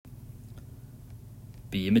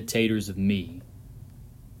Be imitators of me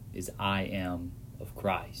as I am of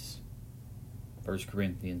Christ. 1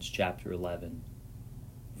 Corinthians chapter 11,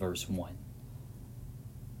 verse 1.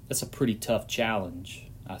 That's a pretty tough challenge,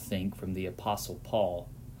 I think, from the Apostle Paul.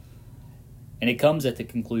 And it comes at the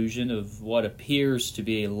conclusion of what appears to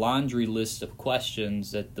be a laundry list of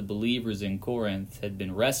questions that the believers in Corinth had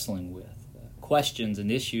been wrestling with. Questions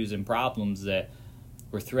and issues and problems that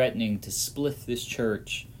were threatening to split this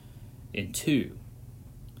church in two.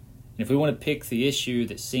 And if we want to pick the issue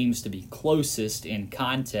that seems to be closest in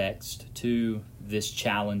context to this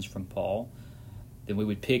challenge from Paul, then we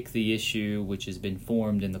would pick the issue which has been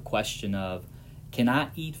formed in the question of, can I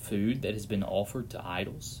eat food that has been offered to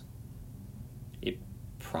idols? It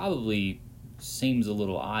probably seems a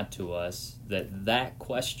little odd to us that that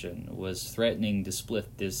question was threatening to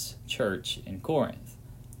split this church in Corinth.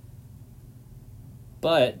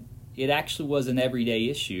 But it actually was an everyday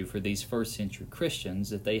issue for these first century Christians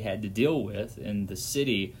that they had to deal with in the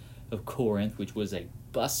city of Corinth, which was a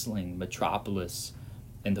bustling metropolis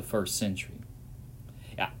in the first century.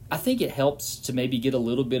 I think it helps to maybe get a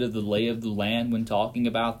little bit of the lay of the land when talking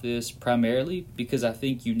about this, primarily because I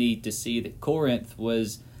think you need to see that Corinth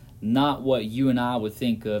was not what you and I would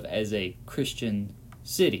think of as a Christian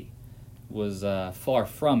city. It was far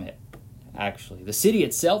from it, actually. The city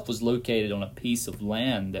itself was located on a piece of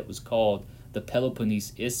land that was called the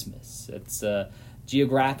Peloponnese Isthmus. It's a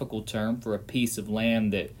geographical term for a piece of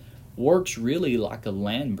land that works really like a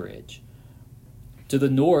land bridge. To the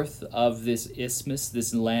north of this isthmus,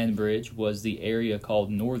 this land bridge, was the area called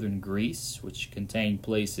northern Greece, which contained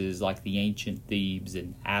places like the ancient Thebes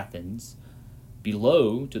and Athens.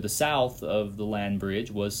 Below, to the south of the land bridge,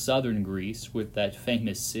 was southern Greece with that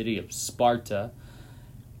famous city of Sparta.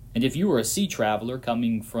 And if you were a sea traveler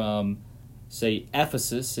coming from, say,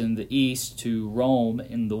 Ephesus in the east to Rome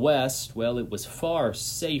in the west, well, it was far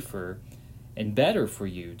safer and better for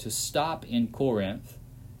you to stop in Corinth,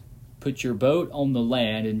 put your boat on the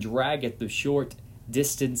land, and drag it the short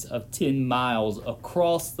distance of 10 miles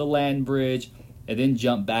across the land bridge and then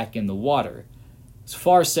jump back in the water. It's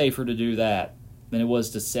far safer to do that than it was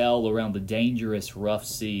to sail around the dangerous rough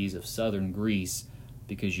seas of southern Greece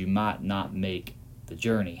because you might not make the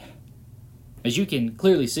journey. As you can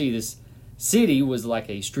clearly see, this city was like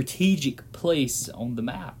a strategic place on the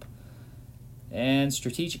map. And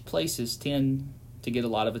strategic places tend to get a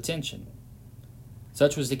lot of attention.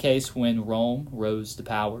 Such was the case when Rome rose to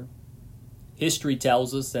power. History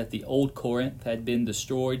tells us that the old Corinth had been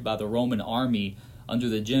destroyed by the Roman army under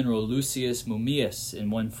the general Lucius Mummius in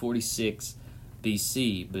 146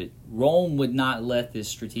 BC, but Rome would not let this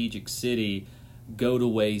strategic city go to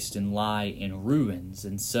waste and lie in ruins,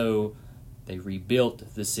 and so they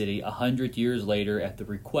rebuilt the city 100 years later at the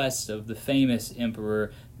request of the famous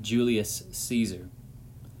Emperor Julius Caesar.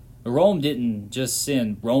 Rome didn't just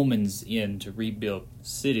send Romans in to rebuild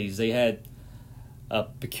cities. They had a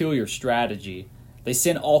peculiar strategy. They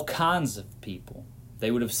sent all kinds of people.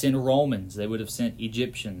 They would have sent Romans. They would have sent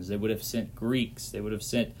Egyptians. They would have sent Greeks. They would have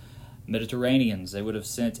sent Mediterraneans. They would have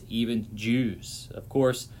sent even Jews. Of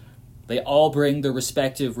course, they all bring their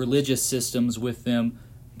respective religious systems with them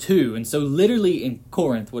too. And so literally in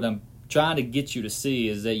Corinth, what I'm trying to get you to see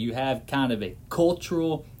is that you have kind of a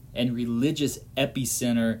cultural and religious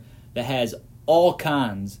epicenter that has all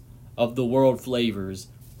kinds of the world flavors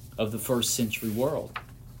of the first century world.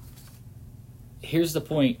 Here's the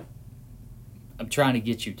point I'm trying to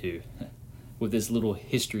get you to with this little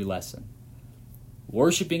history lesson.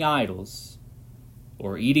 Worshipping idols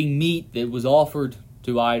or eating meat that was offered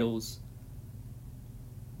to idols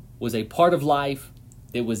was a part of life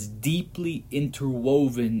that was deeply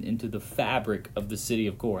interwoven into the fabric of the city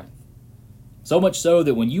of Corinth. So much so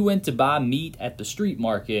that when you went to buy meat at the street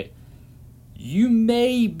market, you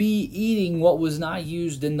may be eating what was not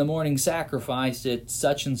used in the morning sacrifice at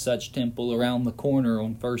such and such temple around the corner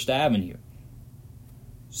on First Avenue.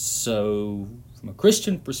 So, from a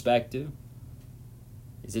Christian perspective,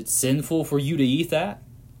 is it sinful for you to eat that?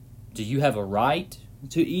 Do you have a right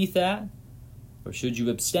to eat that? Or should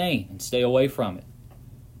you abstain and stay away from it?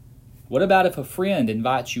 What about if a friend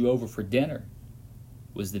invites you over for dinner?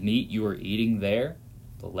 Was the meat you were eating there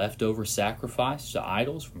the leftover sacrifice to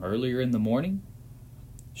idols from earlier in the morning?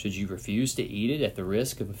 Should you refuse to eat it at the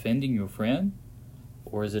risk of offending your friend?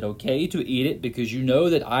 Or is it okay to eat it because you know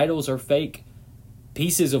that idols are fake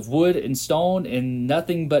pieces of wood and stone and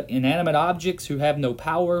nothing but inanimate objects who have no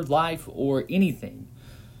power, life, or anything?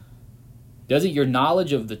 Doesn't your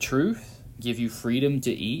knowledge of the truth give you freedom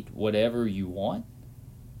to eat whatever you want?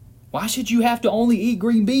 Why should you have to only eat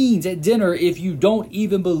green beans at dinner if you don't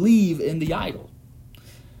even believe in the idol?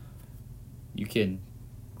 You can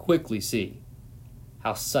quickly see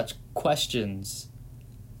how such questions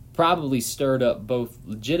probably stirred up both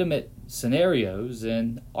legitimate scenarios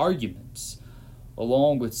and arguments,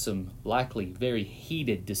 along with some likely very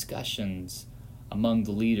heated discussions among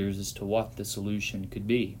the leaders as to what the solution could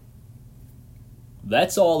be.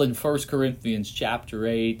 That's all in 1 Corinthians chapter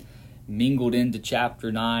 8, mingled into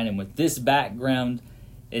chapter 9, and with this background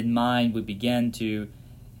in mind, we begin to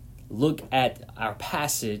look at our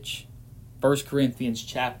passage, 1 Corinthians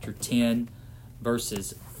chapter 10,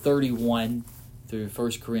 verses 31 through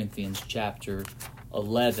 1 Corinthians chapter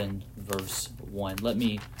 11, verse 1. Let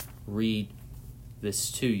me read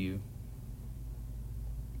this to you.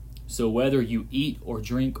 So whether you eat or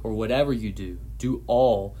drink or whatever you do, do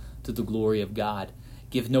all to the glory of God.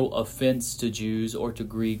 Give no offense to Jews or to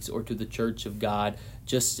Greeks or to the church of God,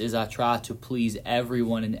 just as I try to please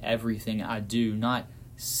everyone in everything I do, not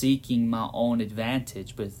seeking my own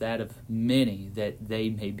advantage, but that of many, that they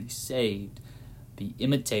may be saved. Be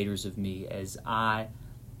imitators of me as I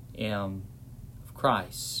am of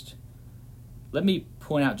Christ. Let me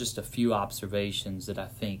point out just a few observations that I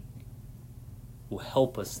think will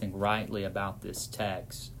help us think rightly about this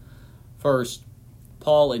text. First,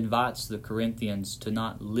 Paul invites the Corinthians to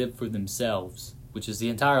not live for themselves, which is the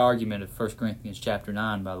entire argument of 1 Corinthians chapter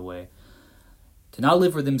 9, by the way. To not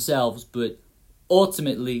live for themselves, but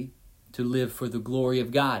ultimately to live for the glory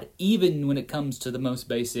of God, even when it comes to the most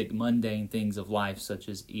basic mundane things of life, such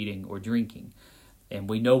as eating or drinking. And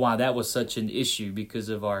we know why that was such an issue because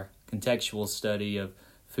of our contextual study of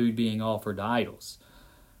food being offered to idols.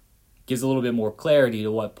 Gives a little bit more clarity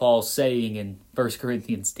to what Paul's saying in 1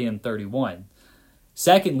 Corinthians 10:31.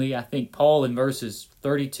 Secondly, I think Paul in verses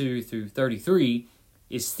 32 through 33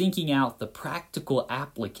 is thinking out the practical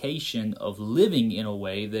application of living in a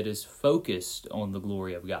way that is focused on the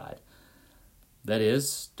glory of God. That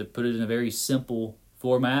is, to put it in a very simple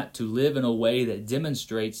format, to live in a way that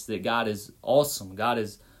demonstrates that God is awesome, God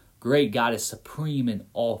is great, God is supreme in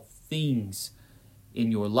all things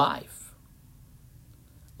in your life.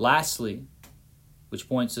 Lastly, which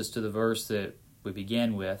points us to the verse that we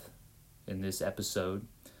began with in this episode,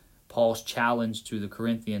 Paul's challenge to the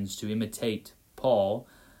Corinthians to imitate Paul.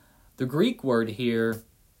 The Greek word here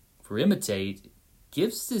for imitate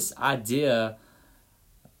gives this idea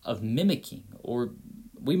of mimicking, or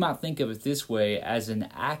we might think of it this way, as an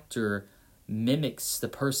actor mimics the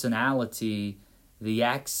personality, the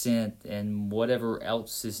accent, and whatever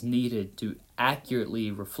else is needed to accurately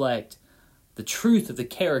reflect the truth of the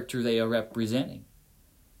character they are representing.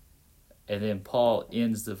 And then Paul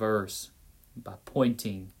ends the verse by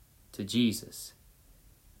pointing to Jesus.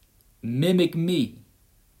 Mimic me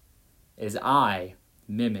as I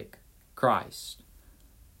mimic Christ.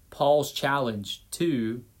 Paul's challenge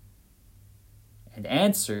to and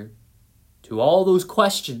answer to all those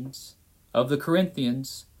questions of the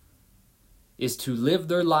Corinthians is to live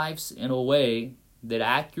their lives in a way that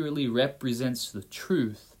accurately represents the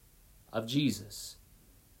truth of Jesus.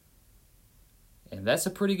 And that's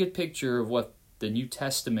a pretty good picture of what the New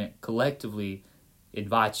Testament collectively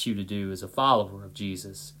invites you to do as a follower of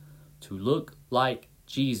Jesus, to look like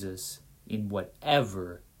Jesus in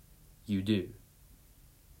whatever you do,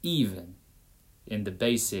 even in the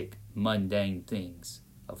basic mundane things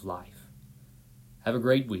of life. Have a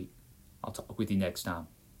great week. I'll talk with you next time.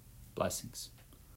 Blessings.